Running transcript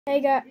Hey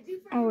guys,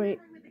 oh wait,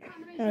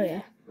 oh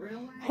yeah.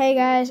 Hey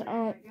guys,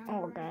 oh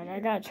god,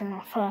 I gotta turn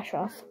my flash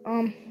off.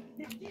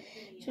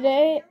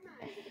 Today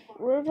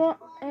we're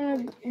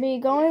gonna be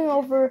going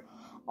over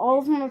all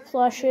of my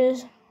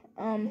plushes.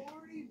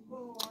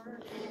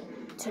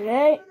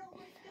 Today,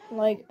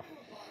 like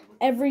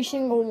every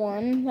single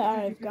one that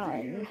I've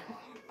gotten.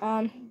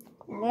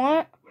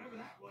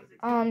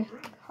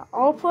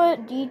 I'll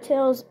put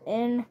details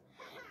in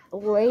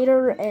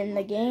later in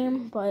the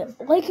game, but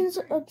like and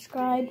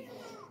subscribe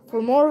for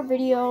more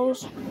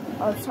videos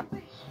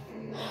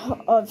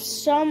of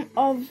some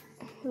of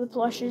the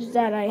plushes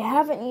that I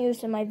haven't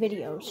used in my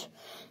videos.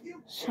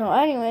 So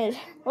anyways,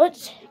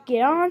 let's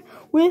get on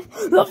with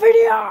the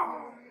video.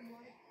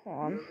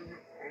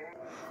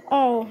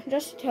 Oh,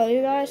 just to tell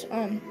you guys,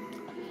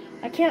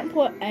 I can't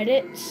put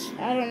edits.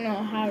 I don't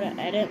know how to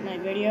edit my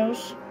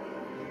videos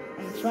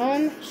on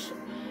phones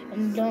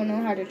and don't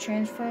know how to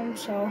transfer them.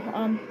 So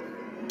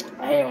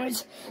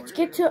anyways, let's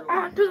get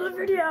on to the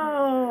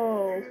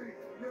video.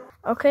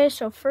 Okay,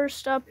 so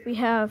first up we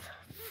have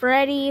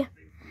Freddy.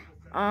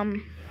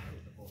 I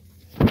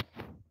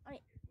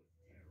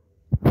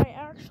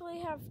actually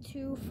have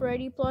two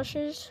Freddy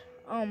plushes.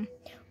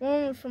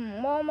 One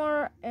from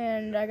Walmart,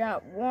 and I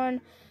got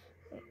one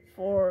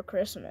for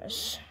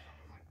Christmas.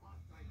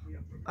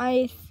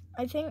 I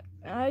think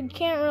I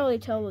can't really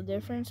tell the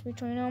difference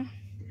between them,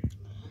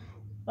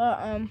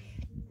 but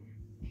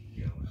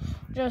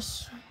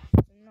just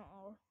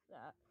know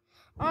that.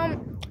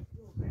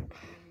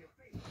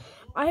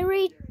 I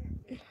rate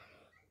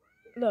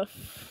the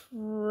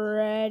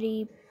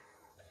Freddy.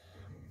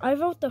 I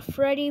vote the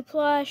Freddy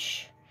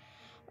plush.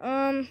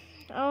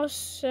 I'll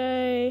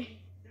say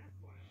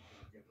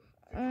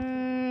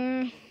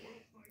 7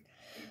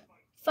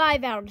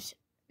 out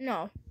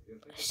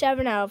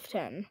of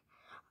 10.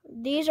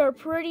 These are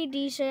pretty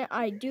decent.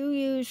 I do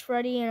use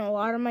Freddy in a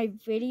lot of my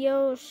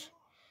videos.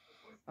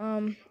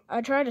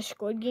 I tried a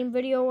Squid Game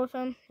video with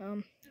him.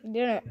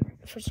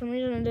 For some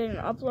reason it didn't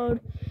upload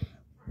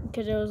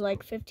because it was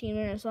like 15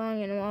 minutes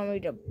long and it wanted me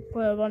to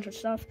put a bunch of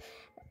stuff.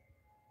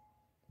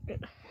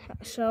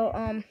 So,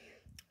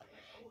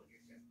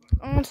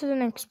 on to the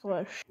next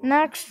plush.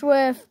 Next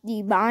with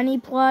the Bonnie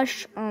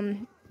plush.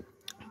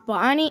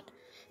 Bonnie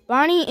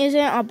isn't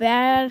a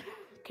bad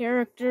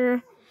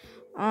character.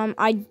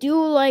 I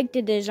do like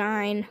the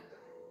design.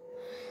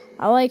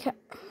 I like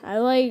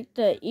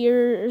the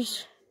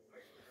ears,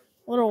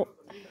 little,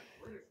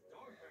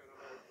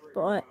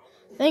 but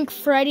I think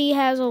Freddy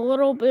has a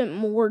little bit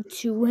more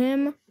to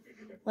him.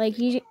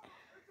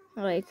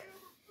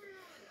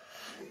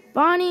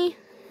 Bonnie.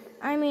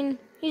 I mean,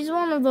 he's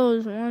one of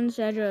those ones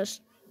that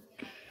just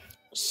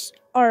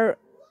are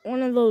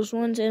one of those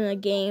ones in the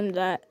game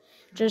that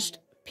just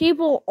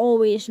people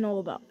always know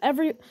about.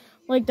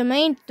 The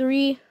main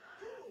three,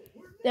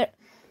 the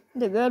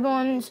good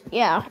ones.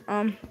 Yeah.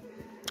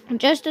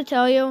 Just to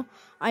tell you,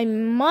 I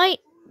might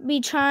be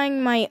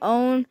trying my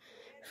own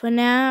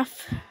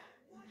FNAF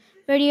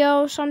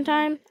video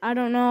sometime. I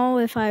don't know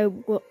if I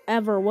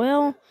ever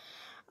will.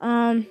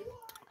 It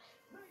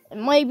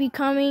might be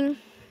coming.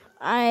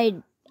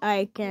 I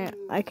can't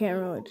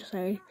really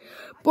decide.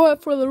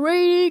 But for the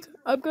rating,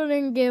 I'm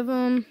gonna give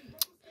him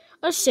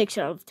a 6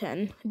 out of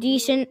 10.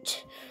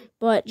 Decent,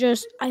 but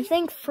I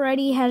think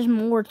Freddy has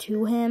more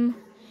to him.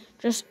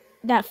 Just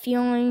that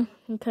feeling,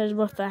 because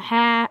with the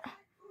hat.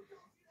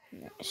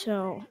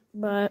 So,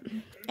 but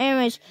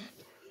anyways,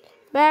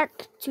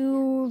 back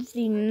to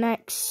the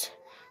next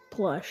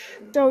plush.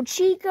 So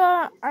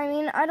Chica, I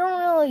mean, I don't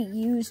really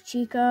use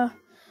Chica.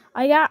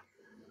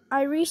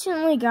 I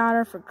recently got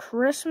her for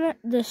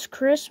this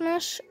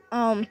Christmas.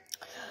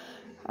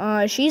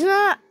 She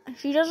doesn't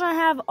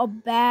have a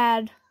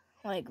bad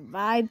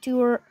vibe to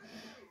her.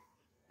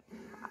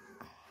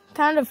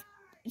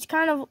 It's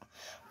kind of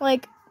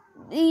like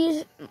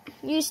these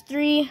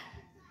three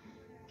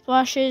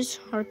plushes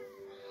are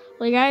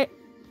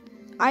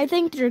I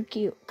think they're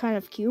cute, kind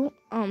of cute.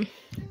 A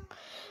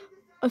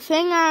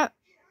thing that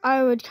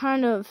I would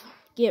kind of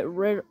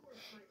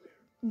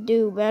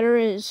do better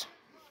is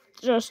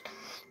just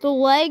the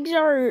legs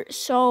are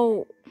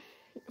so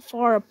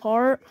far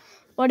apart,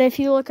 but if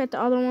you look at the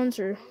other ones,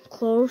 they're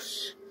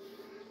close.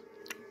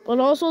 But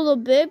also the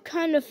bib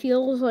kind of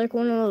feels like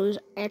one of those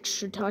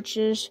extra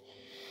touches.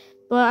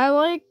 But I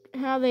like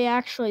how they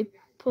actually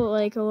put a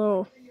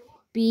little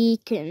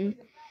beak and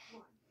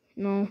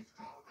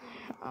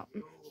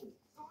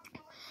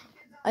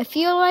I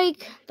feel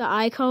like the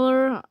eye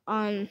color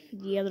on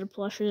the other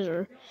plushes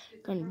are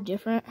kind of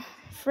different.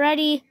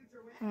 Freddy,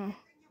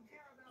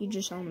 you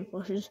just saw my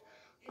plushes.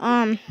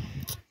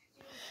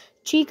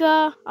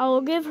 Chica, I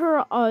will give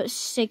her a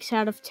 6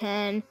 out of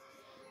 10.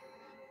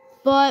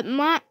 But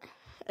a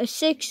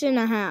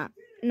 6.5.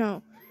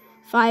 No,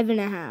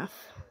 5.5.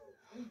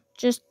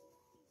 Just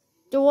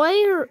the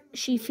way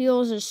she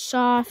feels is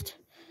soft,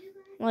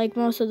 like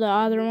most of the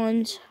other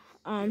ones.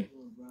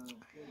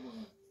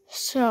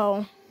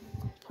 So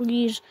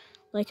please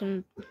like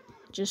and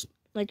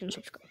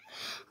subscribe.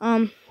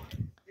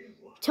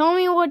 Tell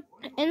me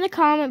in the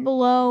comment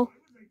below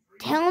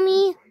tell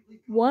me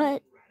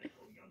what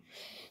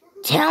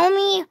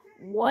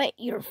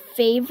your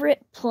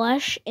favorite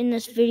plush in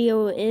this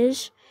video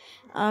is.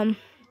 I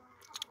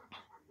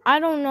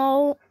don't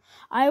know.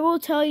 I will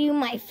tell you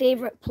my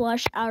favorite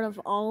plush out of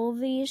all of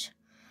these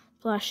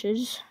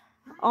plushes.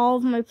 All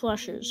of my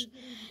plushes.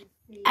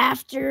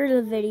 After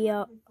the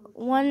video.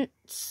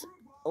 Once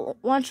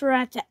we're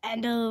at the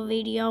end of the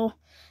video.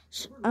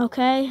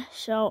 Okay?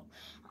 So,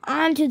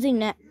 on to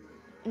the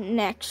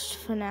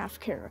next FNAF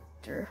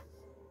character.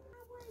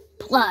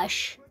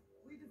 Plush.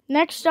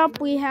 Next up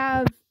we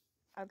have...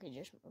 Okay,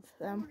 just move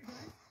them.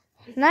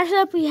 Next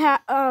up we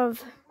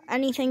have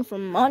anything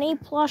from Money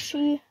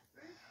plushies.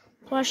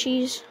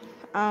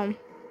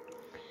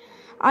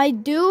 I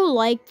do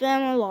like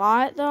them a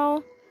lot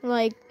though.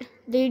 Like,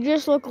 they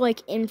just look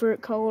like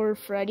invert color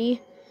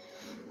Freddy.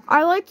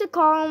 I like to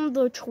call them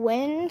the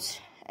twins,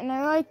 and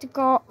I like to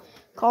call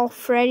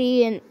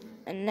Freddy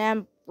and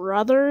them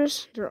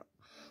brothers. They're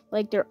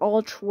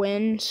all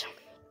twins.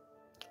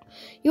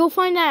 You'll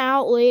find that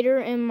out later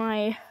in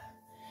my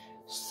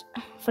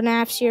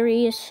FNAF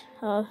series.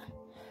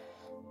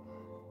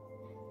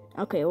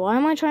 Okay, why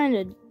am I trying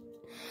to...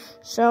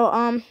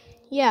 So,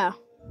 yeah.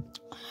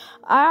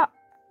 I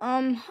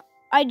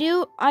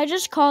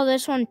just call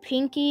this one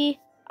Pinky.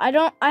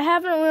 I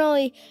haven't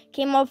really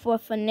came up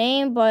with a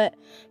name, but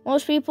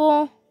most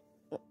people,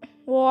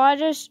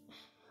 well,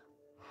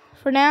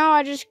 for now,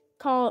 I just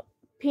call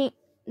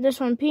this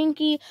one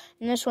Pinky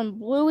and this one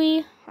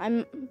Bluey.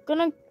 I'm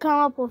gonna come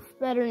up with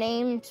better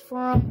names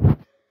for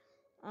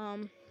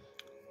them.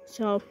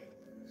 So,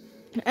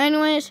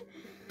 anyways,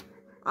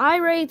 I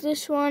rate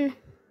this one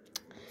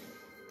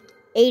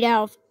 8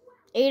 out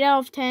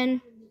of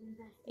 10.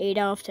 8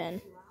 out of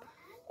 10.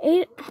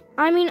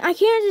 I mean, I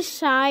can't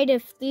decide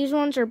if these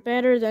ones are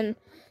better than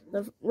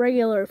the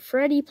regular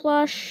Freddy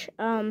plush.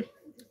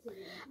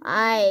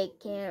 I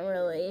can't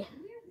really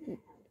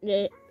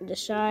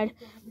decide,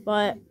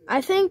 but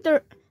I think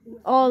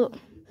all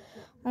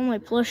my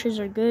plushes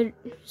are good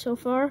so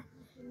far.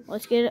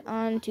 Let's get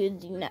on to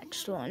the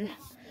next one.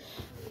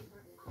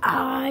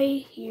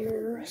 I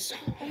hear a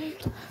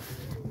sound.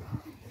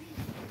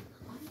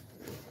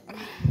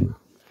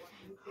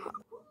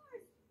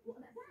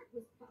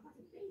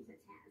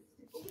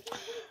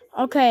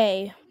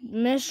 Okay,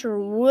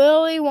 Mr.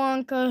 Willy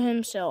Wonka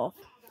himself.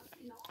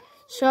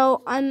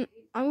 So I'm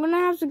gonna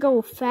have to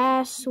go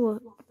fast,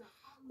 or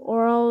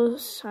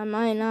else I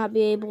might not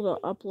be able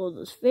to upload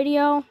this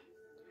video.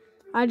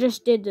 I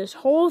just did this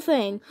whole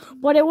thing,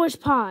 but it was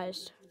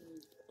paused.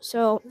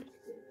 So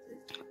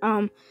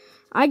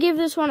I give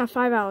this one a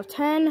 5 out of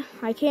 10.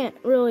 I can't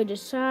really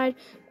decide.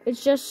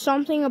 It's just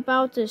something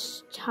about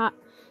this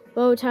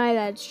bow tie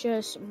that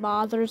just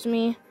bothers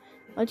me.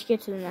 Let's get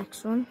to the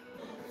next one.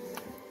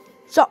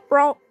 Sup,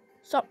 bro?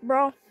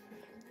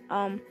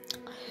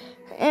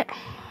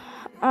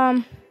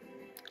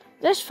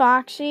 This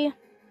Foxy,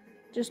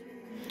 just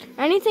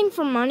anything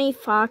for Money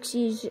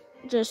Foxy's,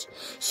 just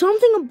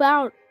something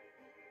about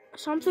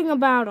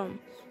him.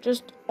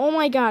 Just, oh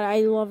my god,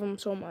 I love him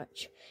so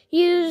much.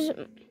 He is,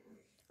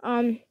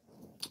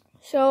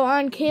 so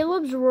on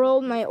Caleb's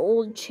World, my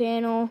old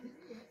channel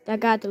that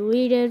got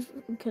deleted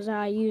because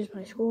I used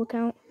my school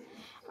account,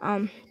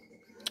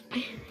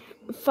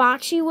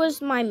 Foxy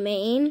was my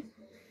main.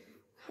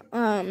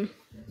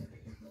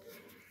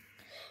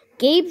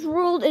 Gabe's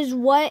World is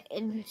what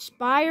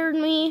inspired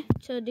me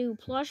to do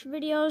plush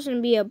videos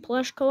and be a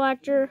plush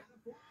collector.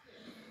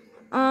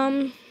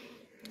 So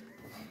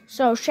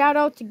shout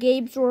out to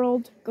Gabe's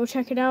World. Go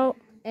check it out.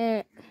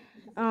 And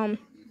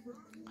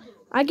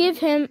I give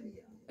him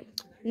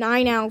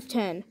 9 out of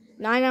 10.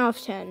 9 out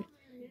of 10.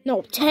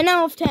 No, 10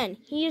 out of 10.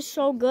 He is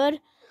so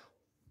good.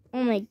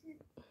 Oh my.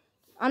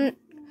 I'm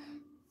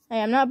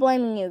not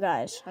blaming you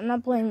guys.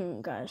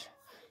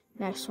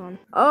 Next one.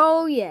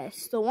 Oh,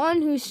 yes. The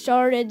one who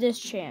started this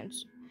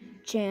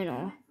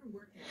channel.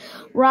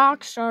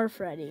 Rockstar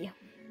Freddy.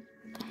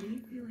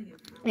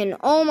 And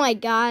oh my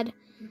god.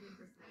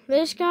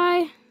 This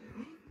guy.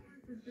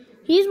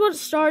 He's what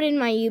started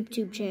my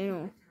YouTube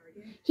channel.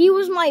 He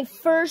was my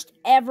first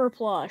ever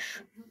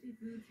plush.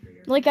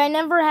 Like, I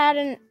never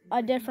had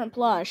a different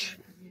plush.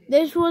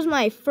 This was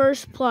my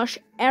first plush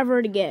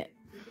ever to get.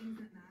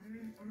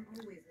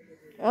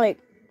 Like,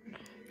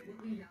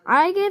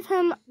 I give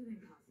him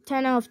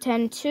 10 out of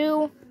 10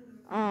 too.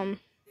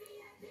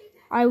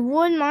 I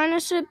would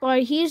minus it,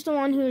 but he's the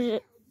one who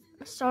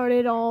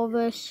started all of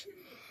this.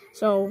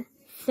 So,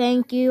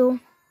 thank you.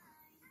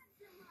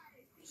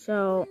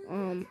 So,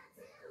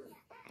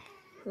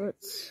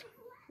 let's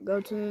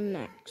go to the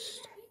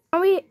next.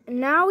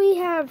 Now we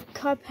have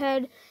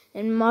Cuphead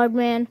and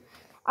Mugman.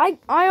 I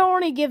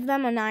already give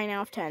them a 9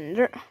 out of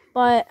 10.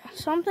 But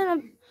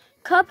something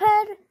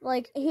Cuphead,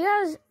 like, he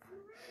has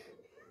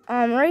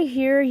right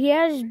here, he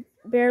has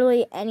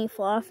barely any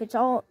fluff. It's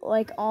all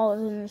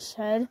in his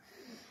head.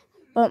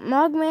 But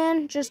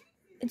Mugman, just,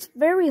 it's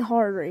very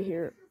hard right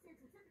here.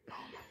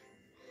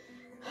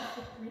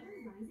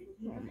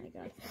 Oh my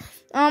god.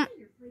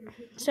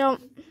 So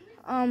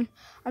I'm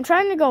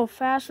trying to go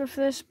fast with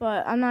this,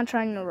 but I'm not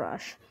trying to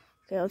rush.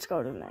 Okay, let's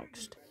go to the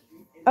next.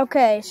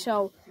 Okay,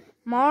 so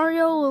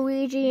Mario,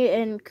 Luigi,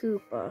 and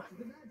Koopa.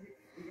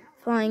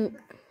 Flying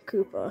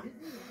Koopa.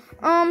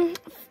 I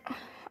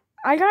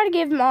gotta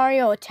give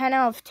Mario a 10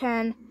 out of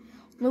 10.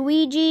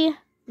 Luigi,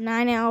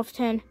 9 out of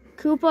 10.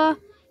 Koopa,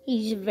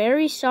 he's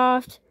very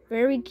soft,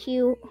 very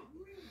cute.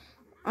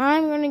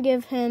 I'm gonna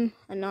give him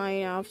a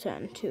 9 out of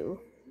 10 too.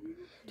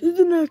 To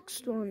the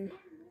next one.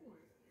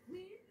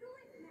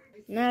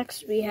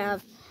 Next we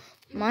have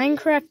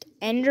Minecraft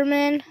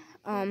Enderman.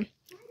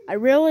 I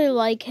really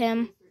like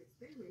him.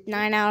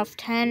 9 out of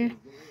 10.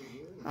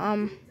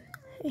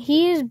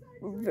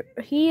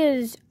 He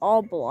is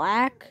all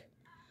black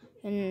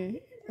and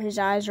his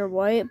eyes are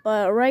white,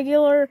 but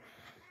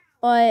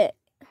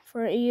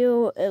for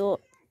you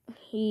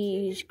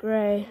he's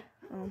gray.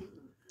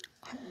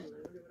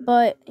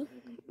 But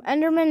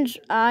Enderman's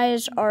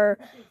eyes are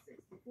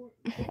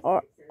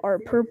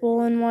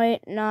purple and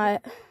white,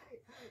 not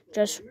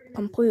just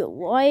complete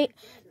white.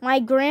 My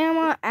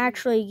grandma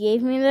actually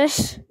gave me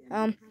this.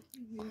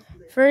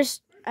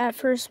 At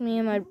first,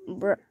 when it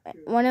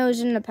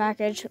was in the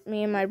package,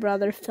 me and my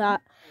brother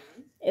thought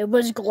it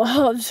was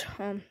gloves.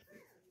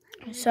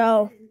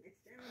 So,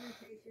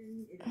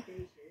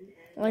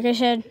 like I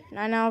said,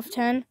 9 out of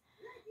 10.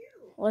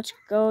 Let's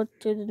go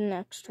to the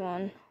next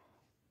one.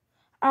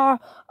 Oh,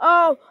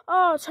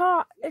 it's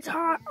hot. It's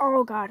hot.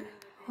 Oh, God.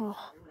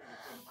 Oh,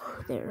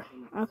 there.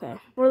 Okay.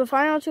 For the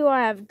final two,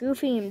 I have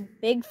Goofy and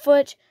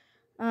Bigfoot.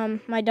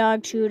 My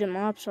dog chewed him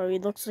up, so he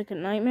looks like a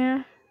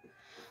nightmare.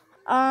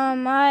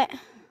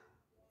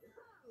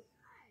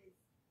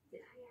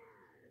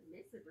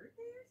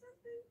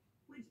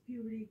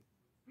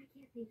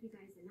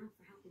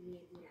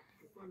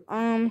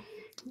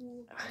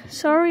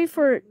 Sorry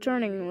for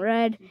turning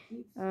red.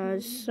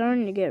 It's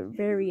starting to get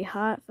very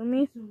hot for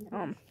me.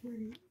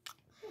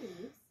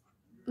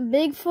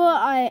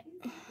 Bigfoot,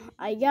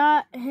 I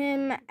got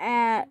him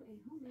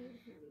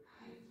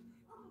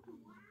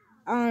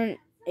on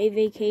a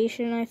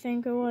vacation, I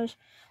think it was,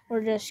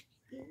 or just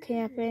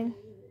camping.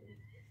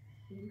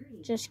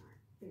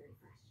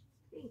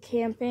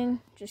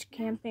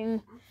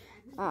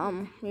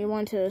 We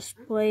went to this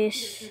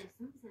place.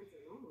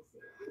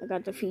 I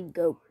got to feed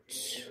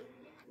goats.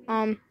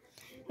 And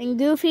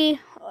Goofy,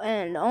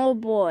 and oh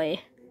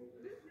boy,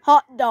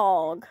 Hot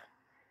Dog,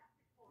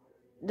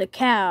 the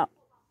cow.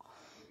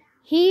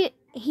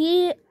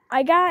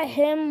 I got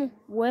him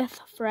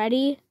with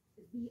Freddy.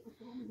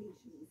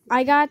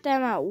 I got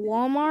them at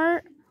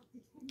Walmart.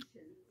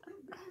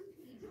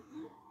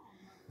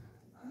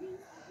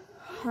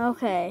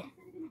 Okay.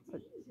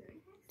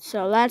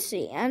 So that's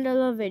the end of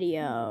the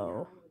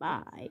video.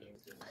 Bye.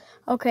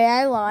 Okay,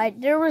 I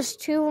lied. There was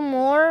 2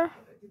 more.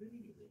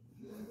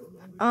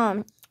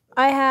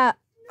 I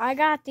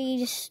got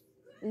this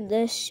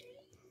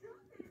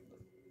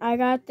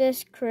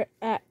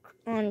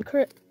on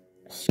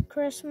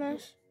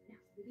Christmas.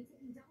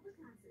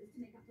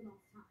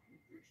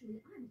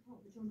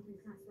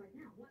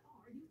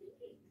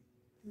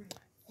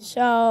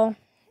 So,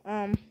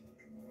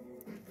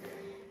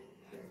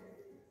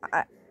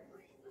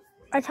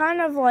 I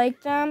kind of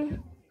like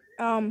them.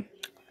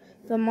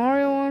 The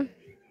Mario one,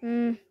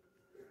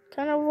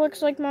 kind of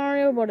looks like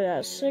Mario, but it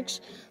has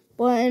 6.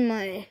 But in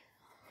my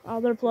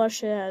other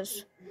plush, it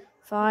has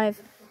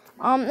 5.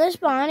 This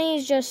Bonnie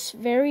is just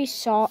very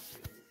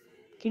soft.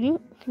 Can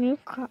you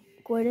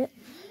quit it?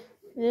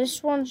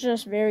 This one's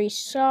just very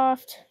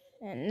soft,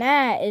 and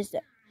that is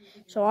the.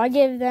 So I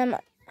give them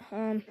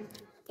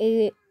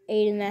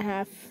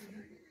 8.5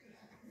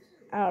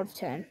 out of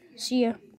 10. See ya.